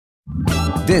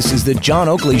This is the John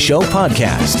Oakley Show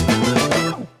podcast.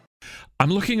 I'm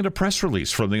looking at a press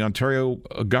release from the Ontario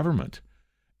government,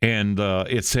 and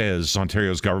it says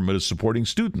Ontario's government is supporting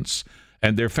students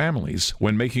and their families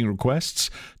when making requests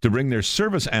to bring their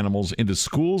service animals into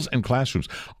schools and classrooms.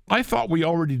 I thought we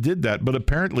already did that, but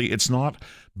apparently it's not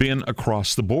been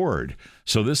across the board.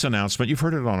 So this announcement, you've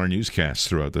heard it on our newscasts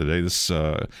throughout the day. This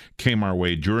came our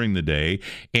way during the day.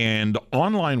 And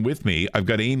online with me, I've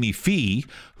got Amy Fee,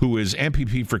 who is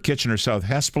MPP for Kitchener South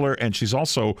Hespeler, and she's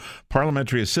also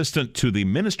Parliamentary Assistant to the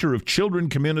Minister of Children,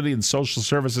 Community and Social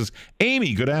Services.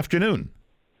 Amy, good afternoon.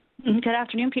 Good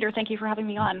afternoon, Peter. Thank you for having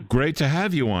me on. Great to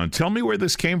have you on. Tell me where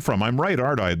this came from. I'm right,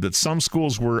 aren't I, that some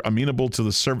schools were amenable to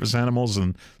the service animals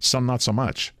and some not so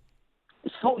much?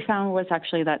 So what we found was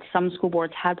actually that some school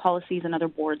boards had policies and other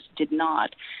boards did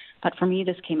not. But for me,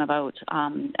 this came about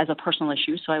as a personal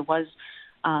issue. So I was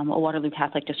a Waterloo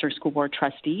Catholic District School Board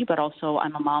trustee, but also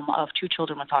I'm a mom of 2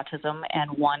 children with autism and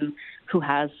one who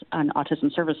has an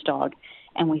autism service dog.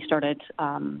 And we started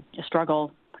a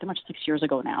struggle pretty much 6 years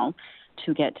ago now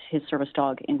to get his service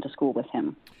dog into school with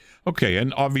him. Okay,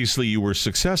 and obviously you were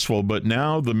successful, but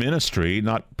now the ministry,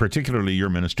 not particularly your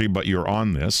ministry, but you're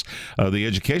on this, the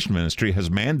education ministry has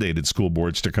mandated school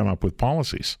boards to come up with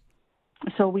policies.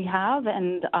 So we have,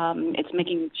 and it's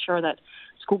making sure that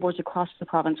school boards across the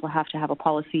province will have to have a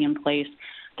policy in place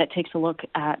that takes a look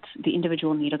at the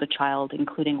individual need of the child,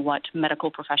 including what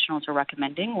medical professionals are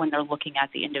recommending when they're looking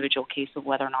at the individual case of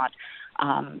whether or not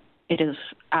it is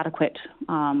adequate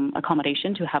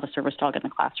accommodation to have a service dog in the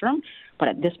classroom. But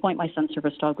at this point, my son's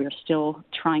service dog, we are still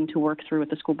trying to work through with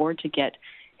the school board to get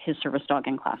his service dog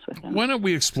in class with him. Why don't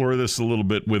we explore this a little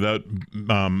bit without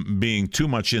being too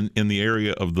much in the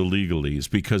area of the legalese?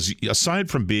 Because aside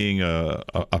from being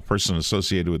a person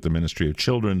associated with the Ministry of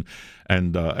Children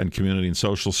and Community and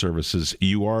Social Services,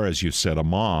 you are, as you said, a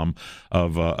mom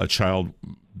of a child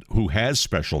who has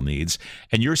special needs,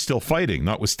 and you're still fighting,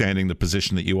 notwithstanding the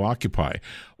position that you occupy.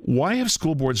 Why have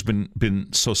school boards been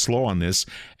so slow on this?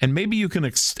 And maybe you can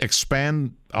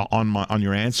expand on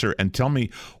your answer and tell me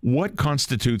what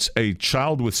constitutes a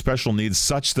child with special needs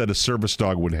such that a service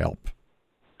dog would help.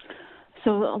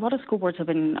 So a lot of school boards have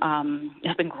been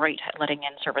great at letting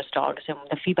in service dogs, and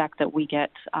the feedback that we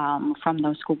get from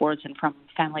those school boards and from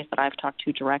families that I've talked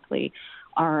to directly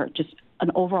are just an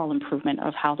overall improvement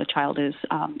of how the child is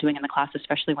doing in the class,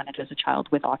 especially when it is a child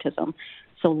with autism.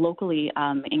 So locally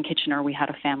in Kitchener, we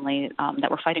had a family that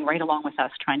were fighting right along with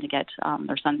us, trying to get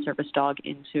their son's service dog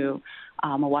into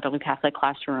a Waterloo Catholic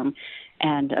classroom.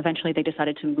 And eventually they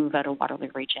decided to move out of Waterloo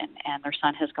region. And their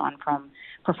son has gone from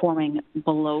performing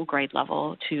below grade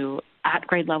level to at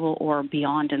grade level or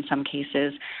beyond in some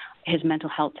cases. His mental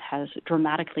health has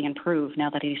dramatically improved now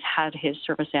that he's had his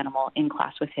service animal in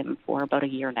class with him for about a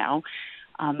year now.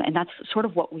 And that's sort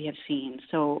of what we have seen.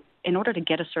 So in order to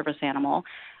get a service animal,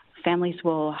 families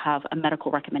will have a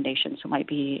medical recommendation. So it might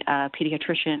be a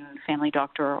pediatrician, family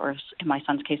doctor, or in my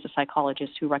son's case, a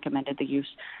psychologist who recommended the use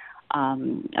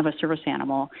of a service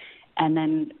animal. And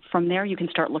then from there, you can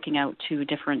start looking out to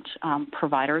different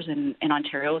providers. In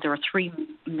Ontario, there are 3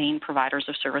 main providers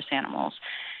of service animals.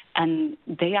 And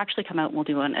they actually come out and will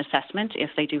do an assessment if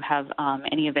they do have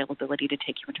any availability to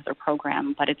take you into their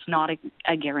program. But it's not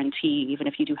a guarantee, even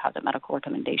if you do have the medical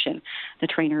recommendation. The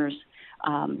trainers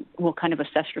will kind of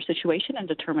assess your situation and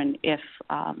determine if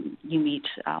you meet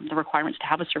the requirements to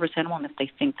have a service animal and if they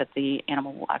think that the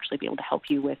animal will actually be able to help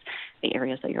you with the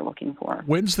areas that you're looking for.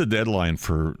 When's the deadline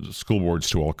for school boards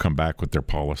to all come back with their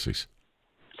policies?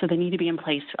 So they need to be in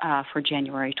place for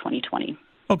January 2020.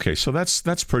 Okay, so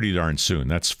that's pretty darn soon.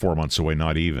 That's 4 months away,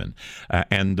 not even.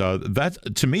 And that,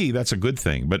 to me, that's a good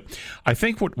thing. But I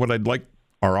think what I'd like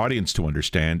our audience to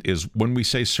understand is when we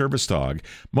say service dog,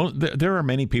 there are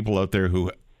many people out there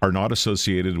who are not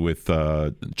associated with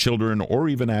children or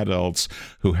even adults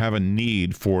who have a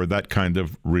need for that kind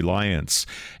of reliance.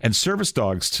 And service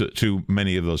dogs to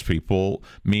many of those people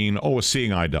mean, a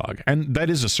seeing eye dog. And that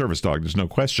is a service dog, there's no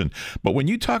question. But when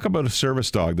you talk about a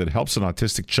service dog that helps an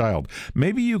autistic child,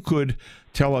 maybe you could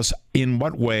tell us in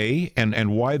what way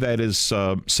and why that is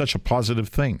such a positive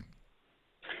thing.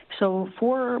 So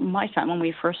for my son, when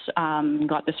we first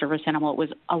got the service animal,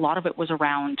 a lot of it was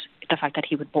around the fact that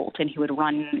he would bolt and he would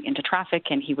run into traffic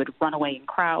and he would run away in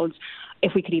crowds.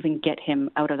 If we could even get him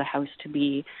out of the house to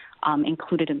be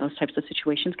included in those types of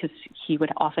situations, because he would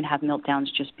often have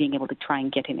meltdowns just being able to try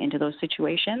and get him into those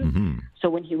situations. Mm-hmm. So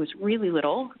when he was really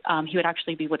little, he would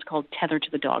actually be what's called tethered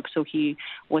to the dog. So he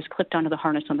was clipped onto the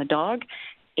harness on the dog.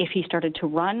 If he started to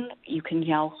run, you can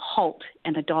yell, halt,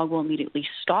 and the dog will immediately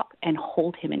stop and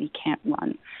hold him and he can't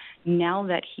run. Now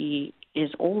that he is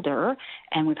older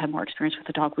and we've had more experience with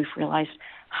the dog, we've realized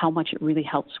how much it really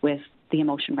helps with the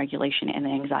emotion regulation and the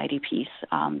anxiety piece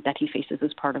that he faces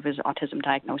as part of his autism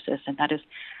diagnosis. And that is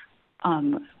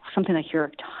something I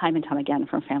hear time and time again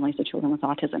from families of children with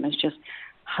autism, is just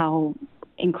how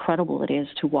incredible it is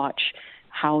to watch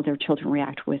how their children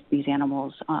react with these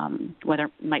animals, whether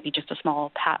it might be just a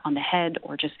small pat on the head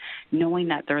or just knowing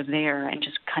that they're there and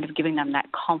just kind of giving them that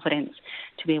confidence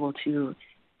to be able to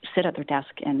sit at their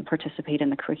desk and participate in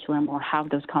the curriculum or have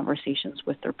those conversations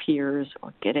with their peers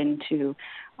or get into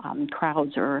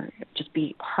crowds or just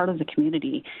be part of the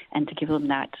community, and to give them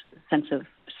that sense of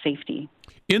safety.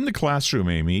 In the classroom,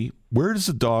 Amy, where does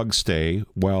the dog stay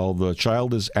while the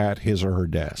child is at his or her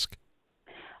desk?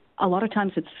 A lot of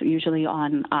times it's usually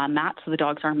on mats, so the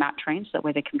dogs are mat trained, so that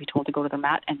way they can be told to go to their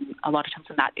mat, and a lot of times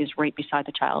the mat is right beside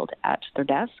the child at their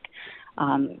desk.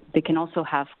 They can also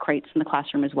have crates in the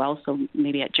classroom as well, so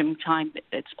maybe at gym time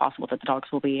it's possible that the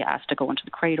dogs will be asked to go into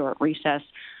the crate or at recess,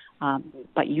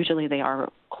 but usually they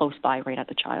are close by right at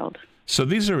the child. So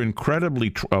these are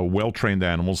incredibly well-trained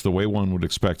animals, the way one would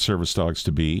expect service dogs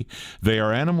to be. They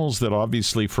are animals that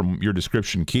obviously, from your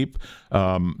description, keep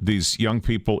these young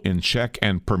people in check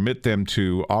and permit them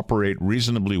to operate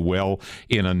reasonably well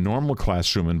in a normal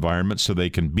classroom environment so they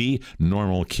can be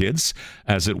normal kids,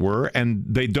 as it were, and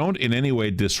they don't in any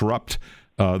way disrupt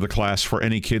the class for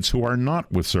any kids who are not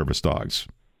with service dogs.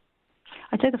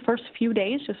 I'd say the first few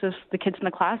days, just as the kids in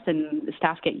the class and the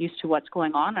staff get used to what's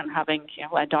going on and having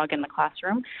a dog in the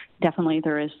classroom, definitely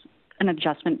there is an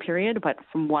adjustment period. But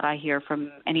from what I hear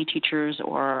from any teachers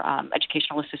or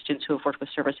educational assistants who have worked with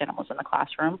service animals in the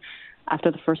classroom,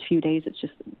 after the first few days, it's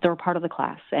just they're a part of the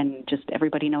class and just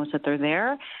everybody knows that they're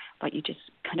there. But you just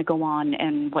kind of go on.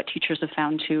 And what teachers have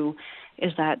found too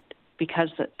is that because,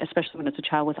 especially when it's a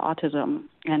child with autism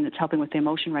and it's helping with the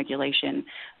emotion regulation,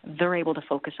 they're able to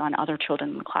focus on other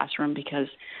children in the classroom because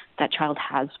that child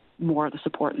has more of the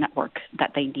support network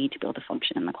that they need to be able to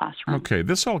function in the classroom. Okay,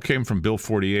 this all came from Bill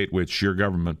 48, which your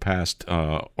government passed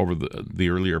over the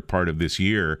earlier part of this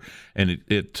year, and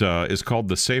it is called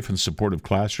the Safe and Supportive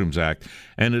Classrooms Act,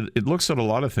 and it looks at a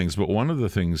lot of things, but one of the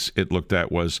things it looked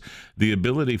at was the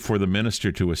ability for the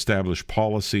minister to establish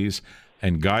policies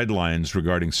and guidelines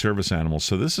regarding service animals.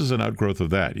 So this is an outgrowth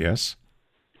of that, yes?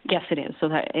 Yes, it is. So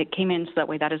that it came in so that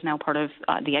way that is now part of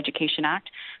the Education Act.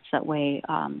 So that way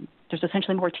there's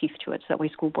essentially more teeth to it. So that way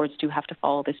school boards do have to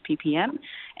follow this PPM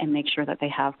and make sure that they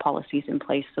have policies in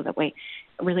place. So that way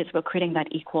really it's about creating that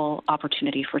equal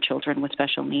opportunity for children with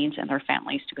special needs and their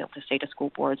families to be able to say to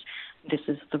school boards, this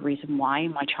is the reason why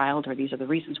my child, or these are the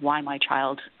reasons why my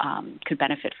child could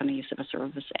benefit from the use of a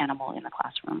service animal in the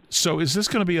classroom. So is this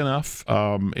going to be enough,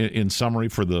 in summary,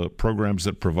 for the programs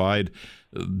that provide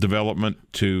development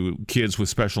to kids with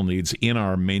special needs in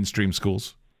our mainstream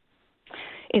schools?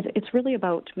 It's really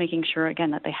about making sure,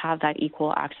 again, that they have that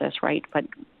equal access, right? But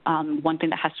one thing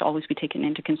that has to always be taken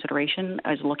into consideration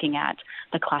is looking at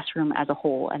the classroom as a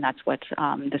whole, and that's what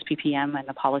this PPM and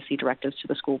the policy directives to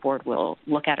the school board will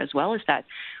look at as well, is that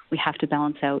we have to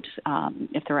balance out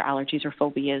if there are allergies or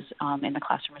phobias in the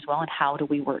classroom as well, and how do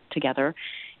we work together.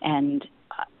 And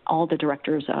all the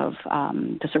directors of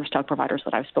the service dog providers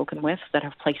that I've spoken with that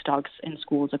have placed dogs in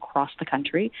schools across the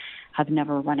country have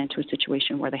never run into a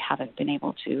situation where they haven't been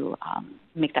able to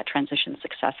make that transition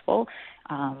successful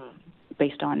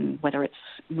based on whether it's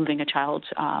moving a child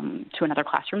to another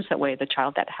classroom. So that way the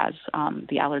child that has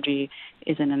the allergy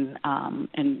is in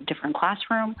a different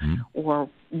classroom, or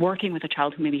working with a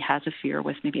child who maybe has a fear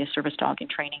with maybe a service dog in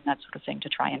training, that sort of thing, to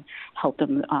try and help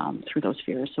them through those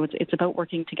fears. So it's about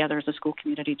working together as a school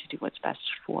community to do what's best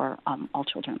for all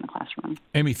children in the classroom.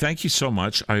 Amy, thank you so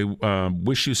much. I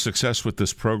wish you success with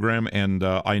this program, and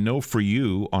I know for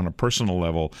you on a personal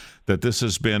level that this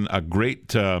has been a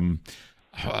great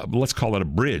let's call it a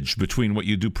bridge between what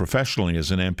you do professionally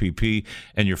as an MPP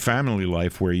and your family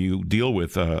life where you deal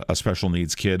with a special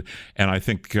needs kid. And I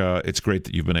think it's great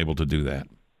that you've been able to do that.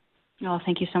 Oh,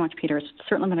 thank you so much, Peter. It's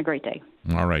certainly been a great day.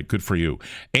 All right. Good for you.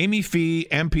 Amy Fee,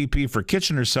 MPP for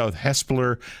Kitchener South,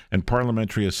 Hespeler, and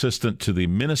Parliamentary Assistant to the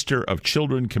Minister of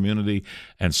Children, Community,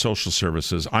 and Social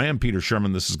Services. I am Peter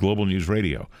Sherman. This is Global News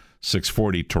Radio,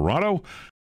 640 Toronto.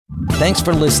 Thanks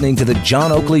for listening to the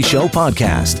John Oakley Show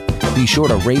podcast. Be sure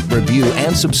to rate, review,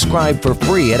 and subscribe for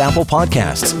free at Apple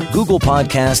Podcasts, Google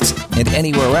Podcasts, and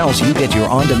anywhere else you get your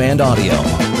on-demand audio.